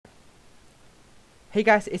Hey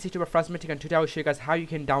guys, it's YouTuber Frazmetic, and today I'll show you guys how you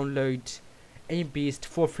can download AimBeast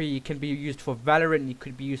for free. It can be used for Valorant, it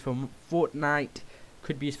could be used for Fortnite,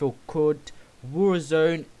 could be used for COD,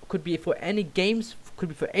 Warzone, could be for any games, could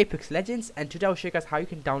be for Apex Legends. And today I'll show you guys how you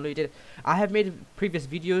can download it. I have made previous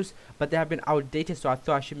videos, but they have been outdated, so I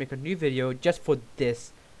thought I should make a new video just for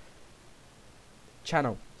this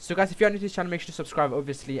channel. So guys, if you're new to this channel, make sure to subscribe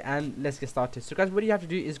obviously, and let's get started. So guys, what you have to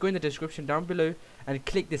do is go in the description down below and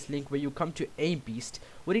click this link where you come to AimBeast.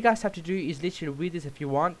 What you guys have to do is literally read this if you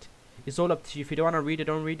want. It's all up to you. If you don't want to read it,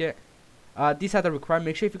 don't read it. These are the requirements.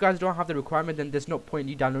 Make sure if you guys don't have the requirement, then there's no point in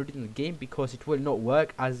you downloading the game, because it will not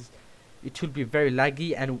work, as it will be very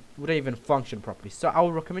laggy and wouldn't even function properly. So I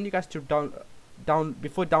will recommend you guys to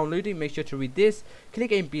before downloading, make sure to read this. Click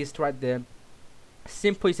AimBeast right there.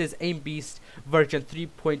 Simple. It says AimBeast version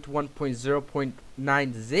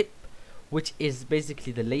 3.1.0.9 zip, which is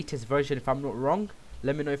basically the latest version, if I'm not wrong.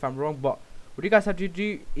 Let me know if I'm wrong. But what you guys have to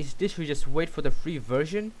do is literally just wait for the free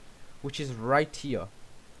version, which is right here.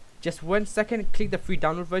 Just 1 second, click the free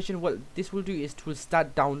download version. What this will do is it will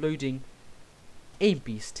start downloading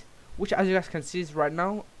AimBeast, which, as you guys can see, is right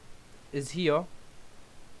now is here.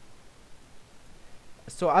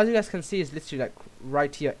 So as you guys can see, is literally like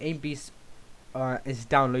right here. AimBeast is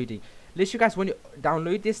downloading. Literally guys, when you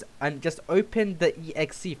download this and just open the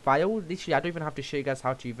exe file, literally I don't even have to show you guys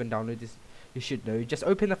how to even download this. You should know. Just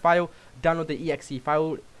open the file, download the exe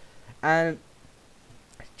file, and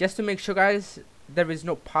just to make sure guys, there is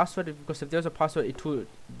no password, because if there's a password it will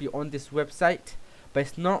be on this website, but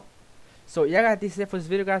it's not. So yeah guys, this is it for this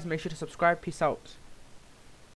video guys. Make sure to subscribe. Peace out.